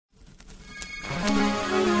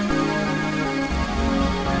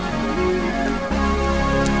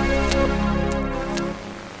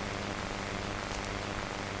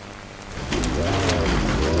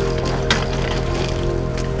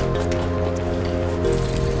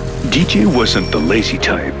DJ wasn't the lazy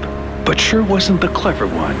type, but sure wasn't the clever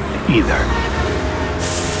one either.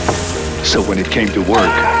 So when it came to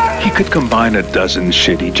work, he could combine a dozen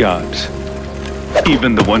shitty jobs.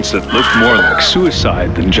 Even the ones that looked more like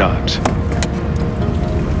suicide than jobs.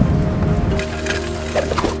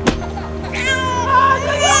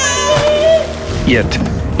 Yet,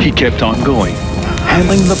 he kept on going,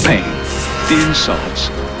 handling the pain, the insults,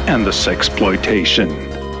 and the sexploitation.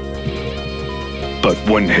 But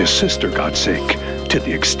when his sister got sick, to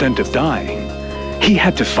the extent of dying, he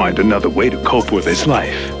had to find another way to cope with his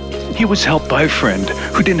life. He was helped by a friend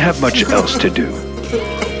who didn't have much else to do.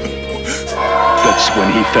 That's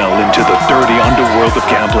when he fell into the dirty underworld of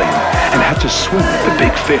gambling and had to swim with the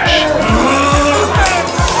big fish.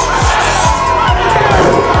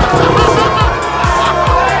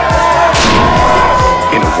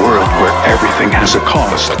 In a world where everything has a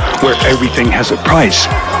cost, where everything has a price,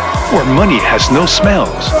 where money has no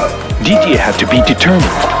smells, DJ had to be determined.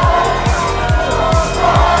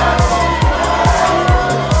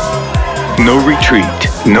 No retreat,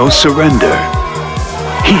 no surrender.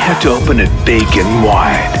 He had to open it big and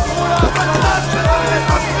wide.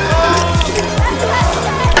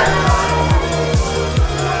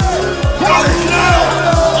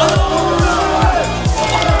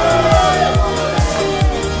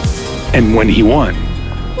 And when he won,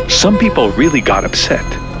 some people really got upset.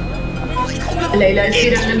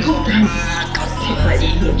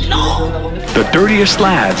 The dirtiest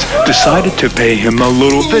lads decided to pay him a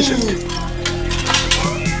little visit.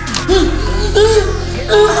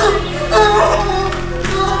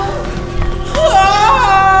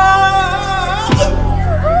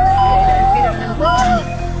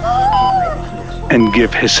 And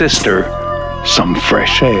give his sister some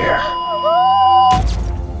fresh air.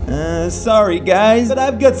 Sorry guys, but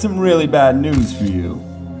I've got some really bad news for you.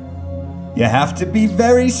 You have to be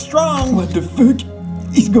very strong. What the fuck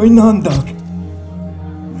is going on, Doc?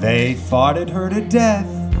 They farted her to death.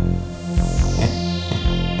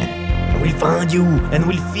 We'll find you and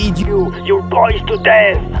we'll feed you your boys to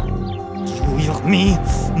death. You hear me,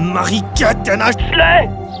 Marie-Cat and Ashley?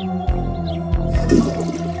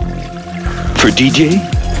 For DJ,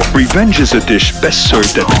 revenge is a dish best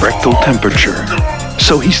served at rectal temperature.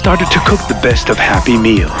 So he started to cook the best of happy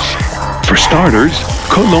meals. For starters,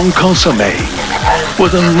 colon consommé,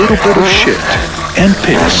 with a little bit of shit, and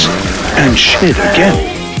piss, and shit again.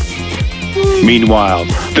 Meanwhile,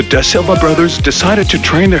 the Da Silva brothers decided to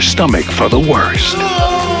train their stomach for the worst.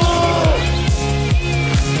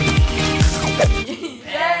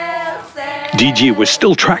 DJ was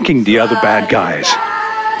still tracking the other bad guys.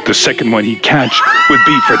 The second one he'd catch would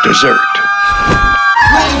be for dessert.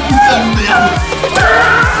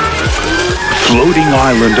 Floating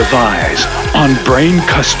island of eyes on brain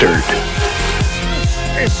custard.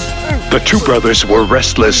 The two brothers were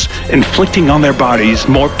restless, inflicting on their bodies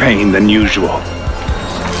more pain than usual.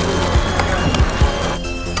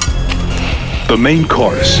 The main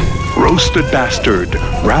course, roasted bastard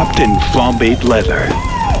wrapped in flambéed leather.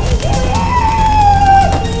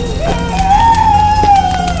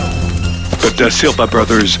 The Da Silva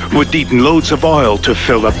brothers would eat loads of oil to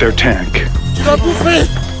fill up their tank. Tu vas bouffer!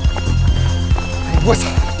 Bois ça!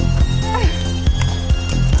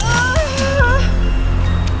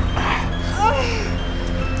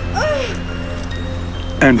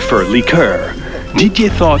 And for liqueur,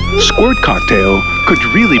 Didier thought squirt cocktail could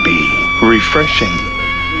really be refreshing.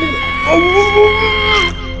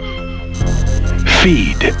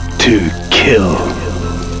 Feed to kill.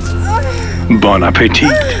 Bon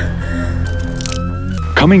appetit.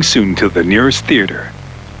 Coming soon to the nearest theater.